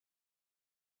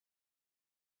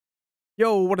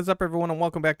Yo, what is up everyone, and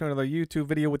welcome back to another YouTube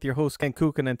video with your host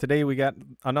Kenkukun, and today we got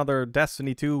another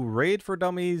Destiny 2 Raid for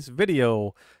Dummies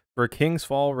video for King's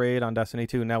Fall Raid on Destiny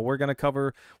 2. Now we're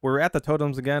at the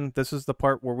Totems again. This is the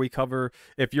part where we cover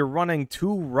if you're running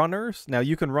 2 runners. Now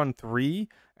you can run 3,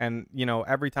 and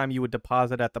every time you would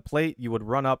deposit at the plate, you would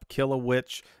run up, kill a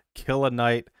witch, kill a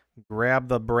knight, grab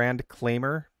the brand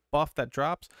claimer buff that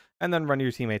drops, and then run to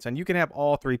your teammates. And you can have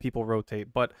all 3 people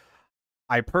rotate, but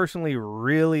I personally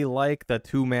really like the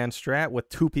 2-man strat with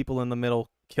 2 people in the middle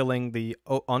killing the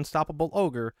unstoppable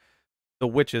ogre, the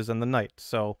witches, and the knight.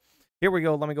 So here we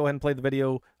go. Let me go ahead and play the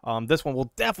video. This one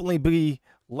will definitely be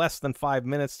less than 5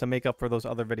 minutes to make up for those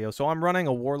other videos. So I'm running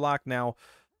a warlock now.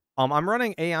 I'm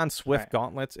running Aeon Swift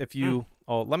gauntlets. If you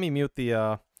let me mute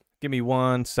the give me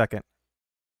 1 second.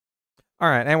 All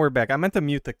right, and we're back. I meant to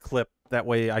mute the clip, that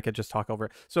way I could just talk over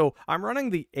it. So I'm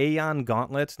running the Aeon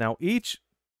gauntlets. Now each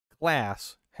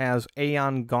class has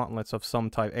Aeon gauntlets of some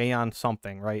type, Aeon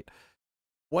something, right?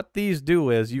 What these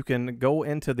do is you can go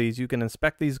into these, you can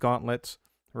inspect these gauntlets,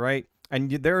 right?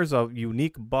 And there's a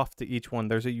unique buff to each one.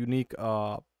 There's a unique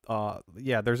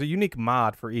there's a unique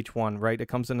mod for each one, right? It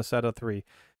comes in a set of 3.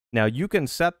 Now you can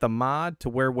set the mod to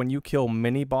where when you kill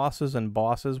mini bosses and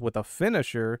bosses with a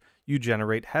finisher, you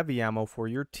generate heavy ammo for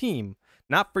your team,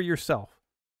 not for yourself,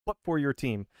 but for your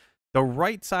team. The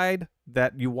right side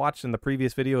that you watched in the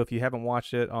previous video, if you haven't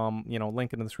watched it,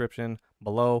 link in the description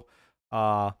below.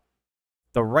 The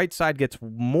right side gets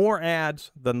more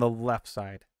ads than the left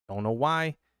side. Don't know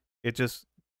why. It just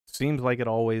seems like it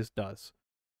always does.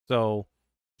 So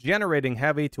generating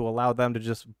heavy to allow them to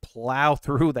just plow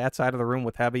through that side of the room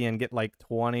with heavy and get like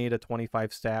 20 to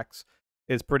 25 stacks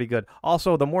is pretty good.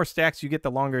 Also, the more stacks you get,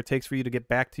 the longer it takes for you to get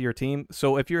back to your team.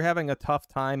 So if you're having a tough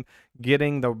time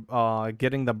getting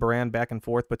the brand back and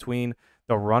forth between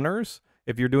the runners,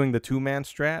 if you're doing the 2-man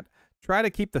strat, try to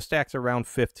keep the stacks around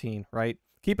 15, right?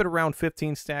 Keep it around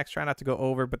 15 stacks. Try not to go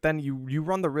over, but then you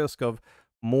run the risk of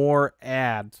more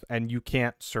ads and you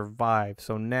can't survive.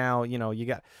 So now, you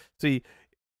got, see,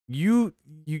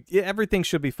 everything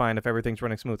should be fine if everything's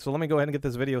running smooth. So let me go ahead and get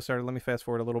this video started. Let me fast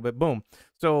forward a little bit. Boom.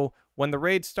 So when the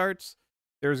raid starts,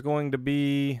 there's going to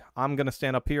be, I'm going to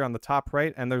stand up here on the top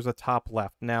right, and there's a top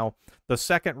left. Now, the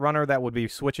second runner that would be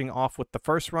switching off with the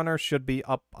first runner should be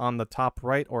up on the top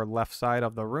right or left side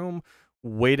of the room,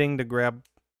 waiting to grab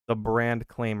the brand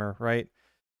claimer, right?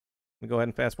 Let me go ahead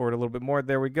and fast forward a little bit more.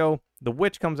 There we go. The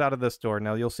witch comes out of this door.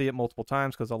 Now, you'll see it multiple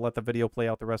times because I'll let the video play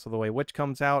out the rest of the way. Witch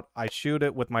comes out. I shoot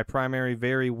it with my primary,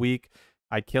 very weak.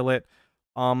 I kill it.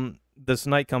 This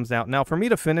knight comes out. Now, for me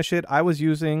to finish it, I was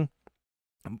using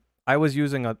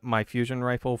my fusion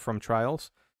rifle from Trials.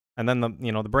 And then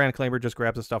the brand claimer just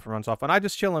grabs the stuff and runs off. And I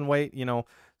just chill and wait.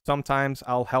 Sometimes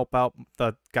I'll help out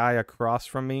the guy across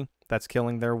from me that's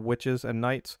killing their witches and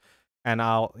knights. And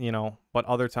but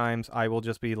other times I will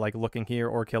just be like looking here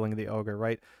or killing the ogre,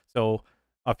 right? So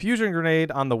a fusion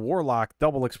grenade on the warlock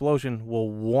double explosion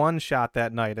will one-shot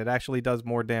that knight. It actually does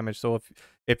more damage. So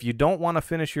if you don't want to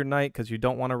finish your knight because you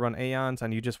don't want to run Aeons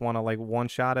and you just want to like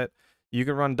one-shot it, you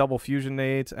can run double fusion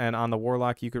nades, and on the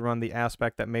warlock you could run the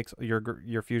aspect that makes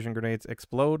your fusion grenades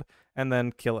explode and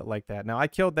then kill it like that. Now I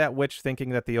killed that witch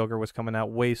thinking that the ogre was coming out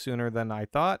way sooner than I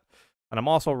thought, and I'm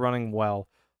also running well.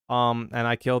 And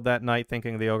I killed that knight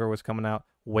thinking the ogre was coming out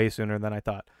way sooner than I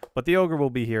thought. But the ogre will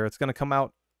be here. It's going to come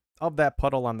out of that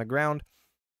puddle on the ground.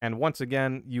 And once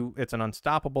again, it's an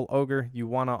unstoppable ogre. You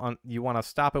want to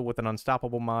stop it with an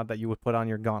unstoppable mod that you would put on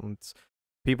your gauntlets.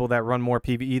 People that run more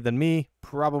PvE than me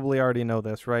probably already know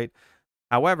this, right?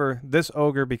 However, this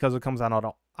ogre, because it comes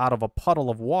out of a puddle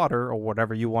of water, or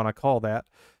whatever you want to call that,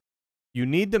 you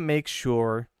need to make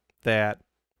sure that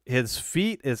his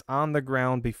feet is on the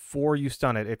ground before you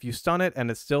stun it. If you stun it and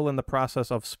it's still in the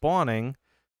process of spawning,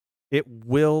 it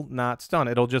will not stun.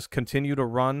 It'll just continue to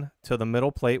run to the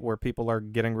middle plate where people are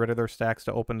getting rid of their stacks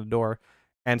to open the door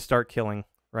and start killing,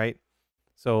 right?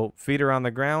 So feet are on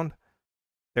the ground.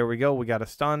 There we go. We got a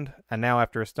stunned. And now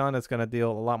after a stun, it's going to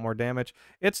deal a lot more damage.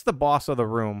 It's the boss of the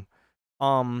room.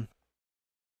 Now,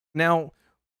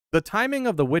 the timing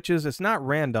of the witches is not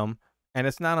random. And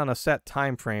it's not on a set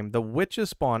time frame. The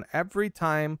witches spawn every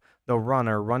time the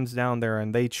runner runs down there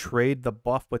and they trade the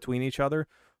buff between each other.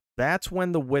 That's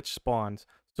when the witch spawns.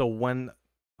 So when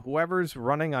whoever's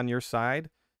running on your side,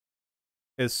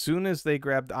 as soon as they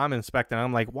grab, I'm inspecting.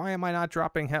 I'm like, why am I not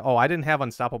dropping? Oh, I didn't have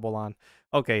unstoppable on.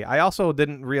 Okay, I also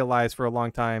didn't realize for a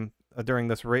long time during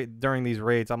these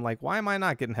raids. I'm like, why am I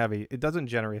not getting heavy? It doesn't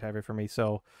generate heavy for me.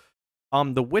 So,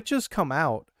 the witches come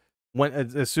out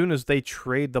as soon as they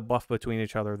trade the buff between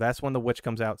each other. That's when the witch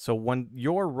comes out. So when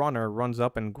your runner runs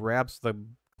up and grabs the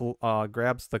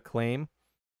claim,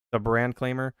 the brand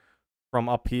claimer from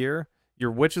up here,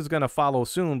 your witch is going to follow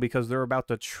soon because they're about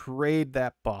to trade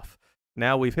that buff.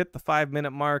 Now we've hit the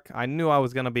 5-minute mark. I knew I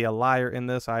was going to be a liar in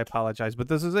this. I apologize, but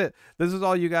this is it. This is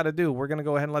all you got to do. We're going to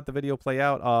go ahead and let the video play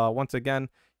out. Once again,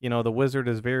 you know, the wizard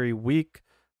is very weak.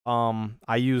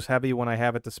 I use heavy when I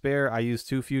have it to spare. I use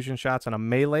 2 fusion shots and a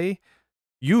melee,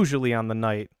 usually on the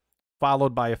knight,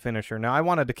 followed by a finisher. Now, I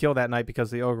wanted to kill that knight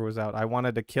because the ogre was out. I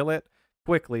wanted to kill it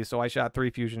quickly, so I shot 3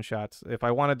 fusion shots. If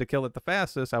I wanted to kill it the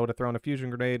fastest, I would have thrown a fusion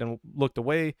grenade and looked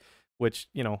away, which,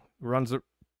 you know,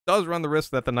 does run the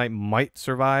risk that the knight might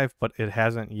survive, but it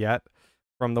hasn't yet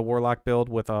from the warlock build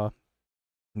with the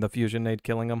fusion nade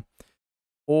killing him.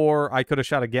 Or I could have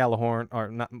shot a Galahorn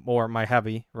or my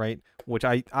heavy, right? Which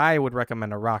I would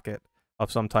recommend a rocket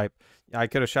of some type. I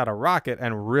could have shot a rocket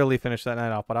and really finished that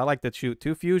knight off, but I like to shoot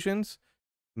 2 fusions,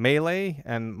 melee,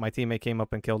 and my teammate came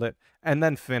up and killed it, and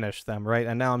then finished them, right?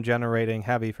 And now I'm generating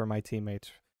heavy for my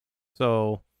teammates.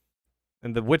 So,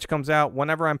 and the witch comes out.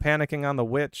 Whenever I'm panicking on the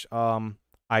witch,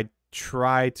 I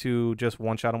try to just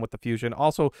one-shot him with the fusion.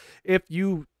 Also,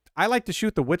 I like to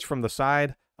shoot the witch from the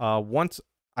side.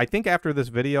 I think after this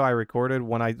video I recorded,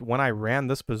 when I ran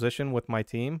this position with my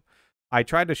team, I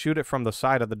tried to shoot it from the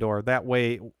side of the door. That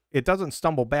way, it doesn't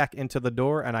stumble back into the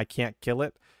door and I can't kill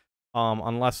it.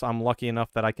 Unless I'm lucky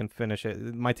enough that I can finish it.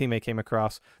 My teammate came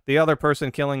across. The other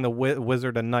person killing the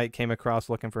wizard and knight came across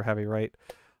looking for heavy, right?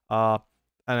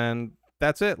 And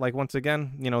that's it. Like, once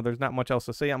again, you know, there's not much else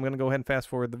to say. I'm gonna go ahead and fast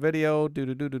forward the video. I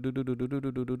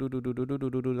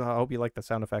hope you like the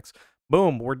sound effects.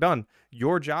 Boom, we're done.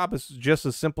 Your job is just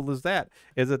as simple as that.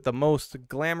 Is it the most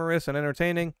glamorous and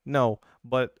entertaining? No,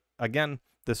 but again,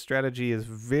 the strategy is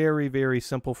very, very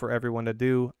simple for everyone to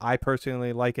do. I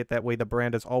personally like it. That way the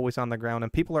brand is always on the ground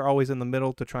and people are always in the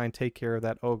middle to try and take care of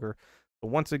that ogre. But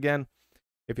once again,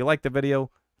 if you like the video,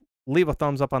 leave a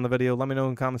thumbs up on the video. Let me know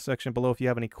in the comment section below if you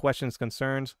have any questions,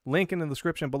 concerns. Link in the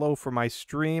description below for my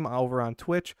stream over on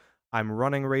Twitch. I'm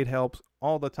running raid helps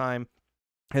all the time.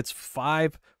 It's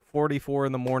 5:44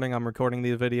 in the morning. I'm recording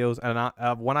these videos,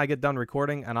 and when I get done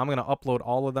recording, and I'm going to upload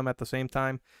all of them at the same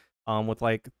time with,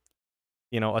 like,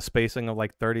 you know, a spacing of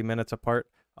like 30 minutes apart.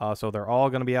 So they're all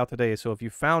going to be out today. So if you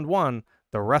found one,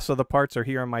 the rest of the parts are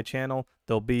here on my channel.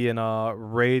 They'll be in a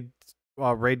raid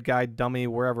guide dummy,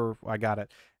 wherever I got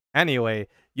it. Anyway,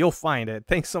 you'll find it.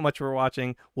 Thanks so much for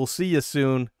watching. We'll see you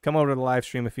soon. Come over to the live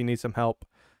stream if you need some help.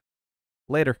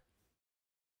 Later.